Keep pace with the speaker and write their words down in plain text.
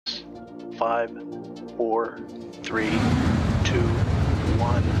5, 4, 3, 2,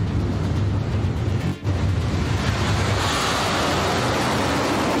 1.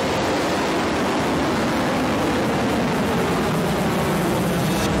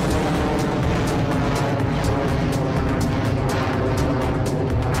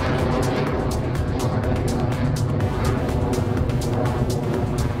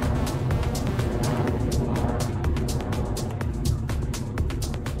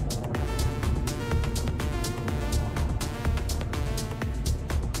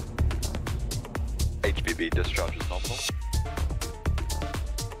 HVB discharge is nominal.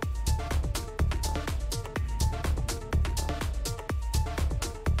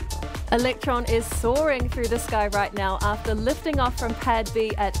 Electron is soaring through the sky right now after lifting off from Pad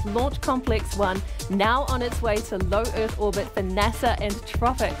B at Launch Complex 1, now on its way to low Earth orbit for NASA and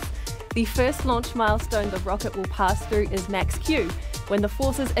TROPICS. The first launch milestone the rocket will pass through is Max Q, when the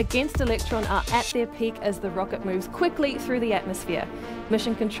forces against Electron are at their peak as the rocket moves quickly through the atmosphere.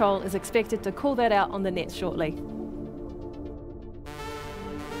 Mission Control is expected to call that out on the net shortly.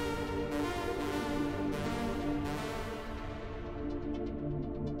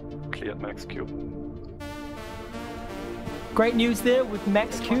 Cleared Max Q. Great news there with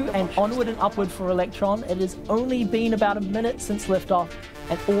Max Q and onward and upward for Electron. It has only been about a minute since liftoff,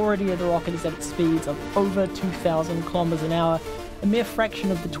 and already the rocket is at its speeds of over 2,000 kilometers an hour, a mere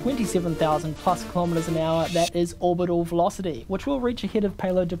fraction of the 27,000 plus kilometers an hour that is orbital velocity, which will reach ahead of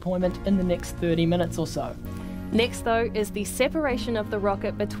payload deployment in the next 30 minutes or so. Next, though, is the separation of the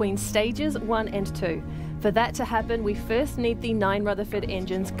rocket between stages 1 and 2. For that to happen, we first need the 9 Rutherford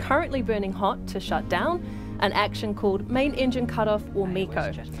engines currently burning hot to shut down, an action called main engine cutoff or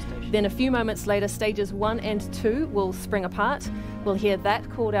MECO. Then a few moments later, stages 1 and 2 will spring apart. We'll hear that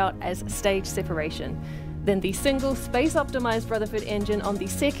called out as stage separation. Then the single space-optimized Rutherford engine on the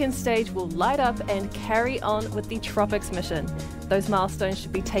second stage will light up and carry on with the TROPICS mission. Those milestones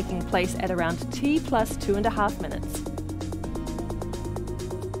should be taking place at around T plus 2.5 minutes.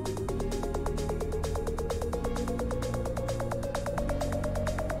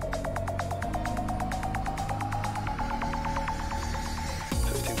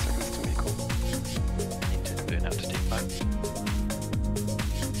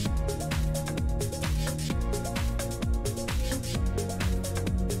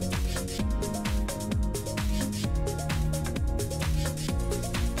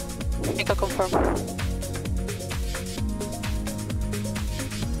 MECO confirm.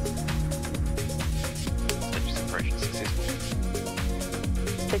 Stage separation successful.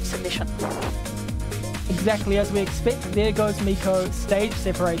 Stage submission. Exactly as we expect, there goes MECO, stage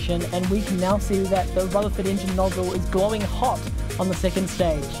separation, and we can now see that the Rutherford engine nozzle is glowing hot on the second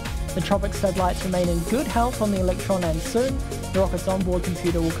stage. The TROPICS satellites remain in good health on the Electron, and soon the rocket's onboard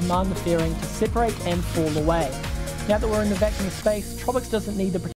computer will command the fairing to separate and fall away. Now that we're in the vacuum of space, TROPICS doesn't need the